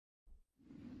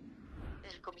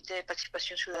Comité de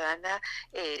Participación Ciudadana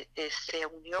se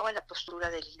unió a la postura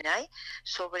del INAI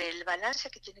sobre el balance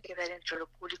que tiene que ver entre lo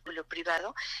público y lo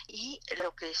privado, y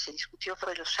lo que se discutió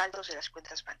fue los saldos de las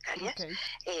cuentas bancarias.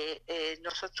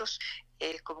 Nosotros,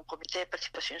 como Comité de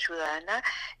Participación Ciudadana,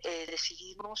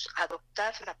 decidimos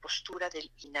adoptar la postura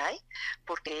del INAI,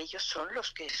 porque ellos son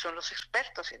los que son los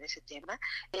expertos en ese tema,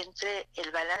 entre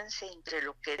el balance entre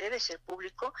lo que debe ser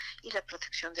público y la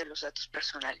protección de los datos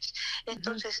personales.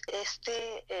 Entonces,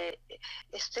 este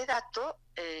dato,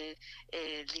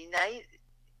 el INAI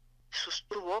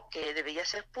sostuvo que debía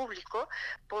ser público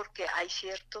porque hay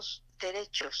ciertos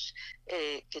derechos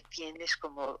que tienes,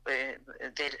 como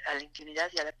a la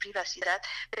intimidad y a la privacidad,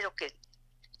 pero que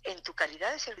en tu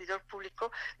calidad de servidor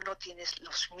público no tienes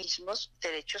los mismos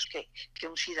derechos que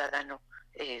un ciudadano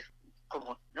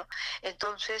común, ¿no?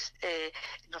 Entonces,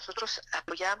 nosotros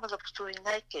apoyábamos la postura de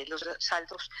INAI, que los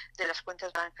saldos de las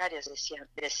cuentas bancarias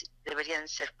deberían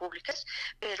ser públicas,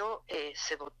 pero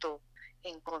se votó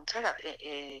en contra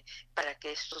para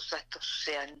que estos datos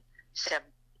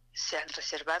sean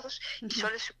reservados y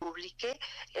solo se publique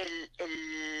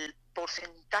el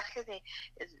porcentaje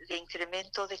de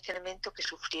incremento o decremento que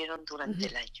sufrieron durante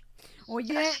el año.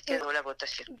 Oye, así quedó la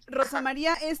votación. Rosa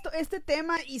María, este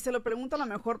tema, y se lo pregunto a lo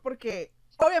mejor porque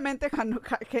obviamente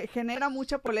genera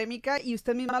mucha polémica, y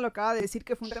usted misma lo acaba de decir,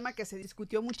 que fue un tema que se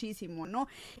discutió muchísimo, ¿no?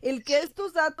 El que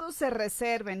estos datos se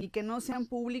reserven y que no sean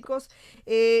públicos,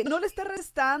 ¿no le está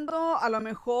restando a lo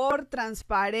mejor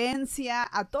transparencia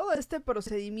a todo este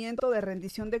procedimiento de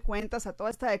rendición de cuentas, a toda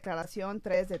esta declaración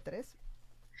 3 de 3?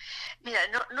 Mira,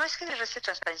 no es que le reste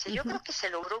transparencia, yo creo que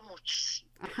se logró muchísimo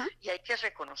y hay que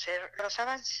reconocer los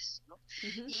avances, ¿no?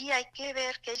 Y hay que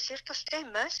ver que hay ciertos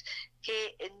temas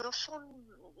que no son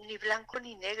ni blanco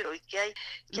ni negro, y que hay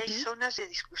zonas de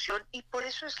discusión, y por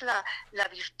eso es la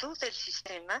virtud del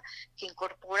sistema, que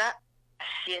incorpora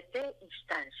 7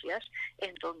 instancias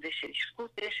en donde se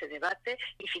discute, se debate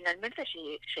y finalmente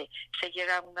se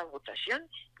llega a una votación,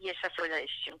 y esa fue la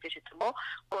decisión que se tomó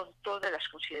con todas las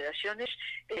consideraciones.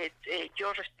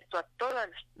 Yo respeto a todas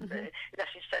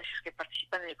las instancias que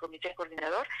participan en el comité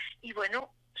coordinador, y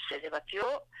bueno, se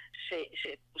debatió,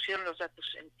 se pusieron los datos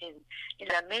en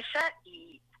la mesa,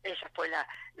 y esa fue la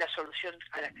solución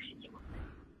a la que se llegó.